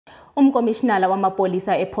Umkomishinala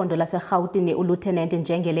wamapolisa Ephondo lase Rhawutini uLieutenant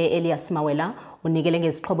Elias Mawela unikele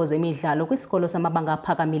ngezixhobo zemidlalo kwisikolo samabanga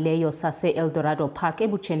aphakamileyo sase I-Eldorado Park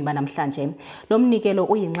ebutsheni banamhlanje. Lo mnikelo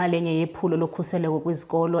uyinxalenye yephulo lokhuseleko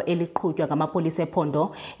kwizikolo eliqhutywa ngamapolisa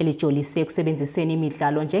Ephondo elijolise ekusebenziseni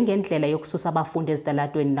imidlalo njengendlela yokususa abafundi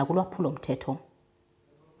ezitalatweni nakulwaphulo-mthetho.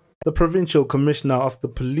 The Provincial Commissioner of the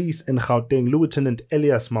Police in Gauteng, Lieutenant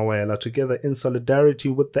Elias Mawela, together in solidarity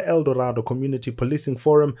with the Eldorado Community Policing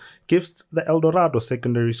Forum, gifts the Eldorado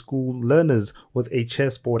Secondary School learners with a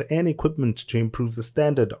chessboard and equipment to improve the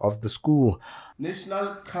standard of the school.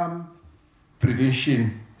 National Crime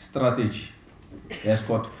Prevention Strategy has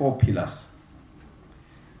got 4 pillars.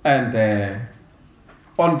 And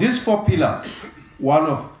on these 4 pillars, one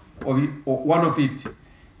of it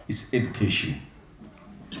is education.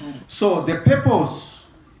 So the purpose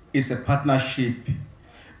is a partnership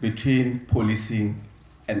between policing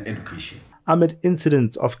and education. Amid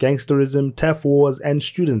incidents of gangsterism, tough wars, and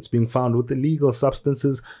students being found with illegal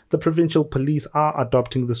substances, the provincial police are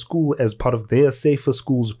adopting the school as part of their Safer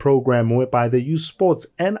Schools program, whereby they use sports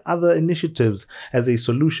and other initiatives as a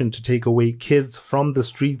solution to take away kids from the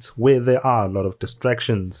streets where there are a lot of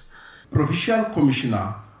distractions. Provincial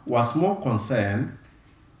Commissioner was more concerned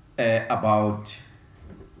about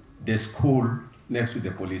the school next to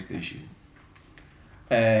the police station,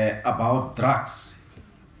 about drugs,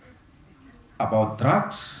 about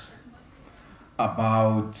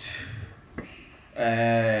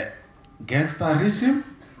gangsterism,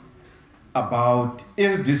 about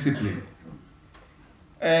ill discipline.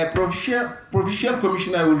 Provincial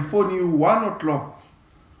Commissioner will phone you 1 o'clock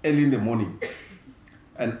early in the morning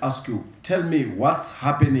and ask you, tell me what's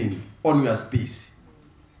happening on your space.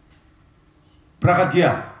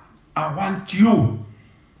 Brigadier, I want you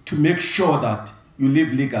to make sure that you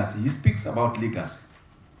leave legacy. He speaks about legacy.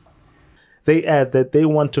 They add that they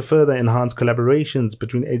want to further enhance collaborations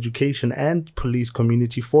between education and police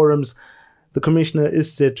community forums. The commissioner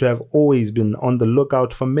is said to have always been on the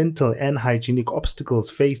lookout for mental and hygienic obstacles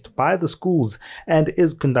faced by the schools and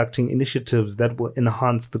is conducting initiatives that will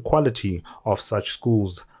enhance the quality of such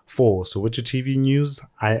schools. For Soweto TV News,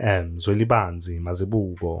 I am Zwelibanzi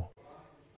Mazibuko.